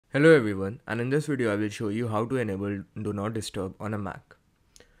Hello everyone, and in this video I will show you how to enable Do Not Disturb on a Mac.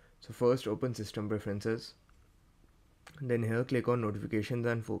 So first open System Preferences, then here click on Notifications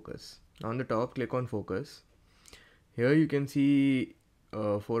and Focus. Now on the top click on Focus. Here you can see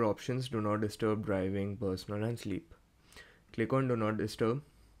 4 options: Do Not Disturb, Driving, Personal and Sleep. Click on Do Not Disturb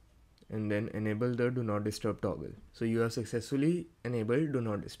and then enable the Do Not Disturb toggle. So you have successfully enabled Do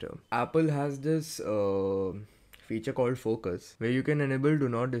Not Disturb. Apple has this feature called Focus where you can enable Do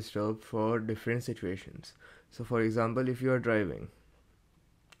Not Disturb for different situations. So for example, if you are driving,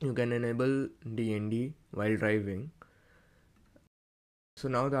 you can enable DND while driving. So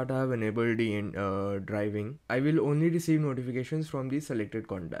now that I have enabled driving, I will only receive notifications from the selected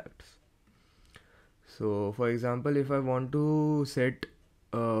contacts. So for example, if I want to set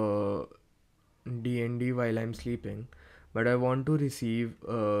DND while I'm sleeping, but I want to receive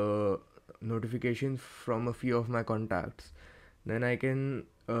notifications from a few of my contacts, then I can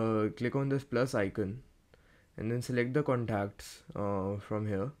click on this plus icon and then select the contacts from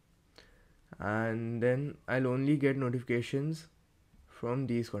here, and then I'll only get notifications from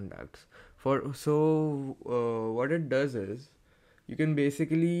these contacts. What it does is you can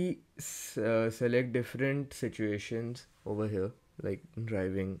basically select different situations over here, like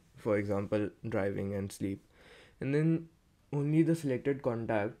driving, for example, driving and sleep, and then only the selected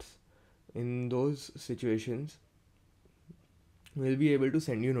contacts in those situations will be able to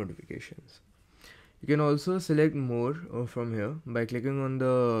send you notifications. You can also select more from here by clicking on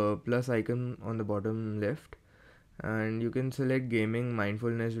the plus icon on the bottom left, and you can select gaming,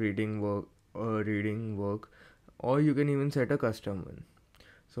 mindfulness, reading, work, or you can even set a custom one.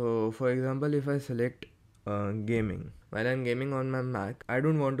 So for example, if I select gaming, while I'm gaming on my Mac, I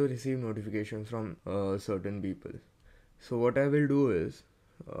don't want to receive notifications from certain people. So what I will do is,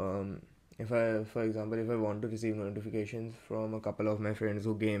 for example, if I want to receive notifications from a couple of my friends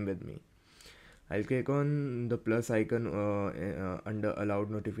who game with me, I'll click on the plus icon under allowed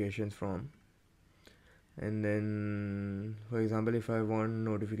notifications from, and then for example, if I want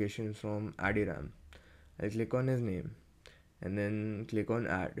notifications from Adiram, I'll click on his name and then click on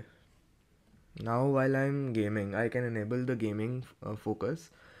add. Now while I'm gaming, I can enable the gaming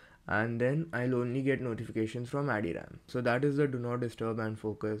focus, and then I'll only get notifications from Adiram. So that is the Do Not Disturb and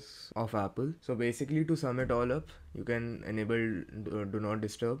Focus of Apple. So basically, to sum it all up, you can enable Do Not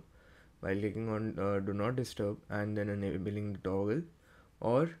Disturb while clicking on Do Not Disturb and then enabling the toggle,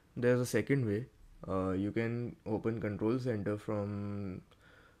 or there's a second way. You can open Control Center from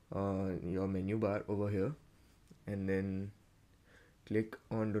your menu bar over here and then click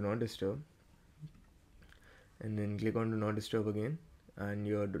on Do Not Disturb and then click on Do Not Disturb again, and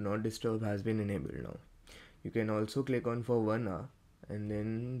your Do Not Disturb has been enabled now. You can also click on for 1 hour and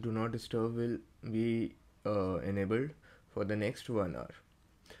then Do Not Disturb will be enabled for the next 1 hour.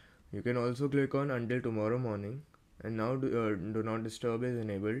 You can also click on until tomorrow morning, and now Do Not Disturb is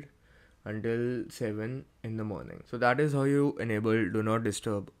enabled until 7 in the morning. So that is how you enable Do Not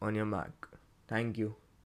Disturb on your Mac. Thank you.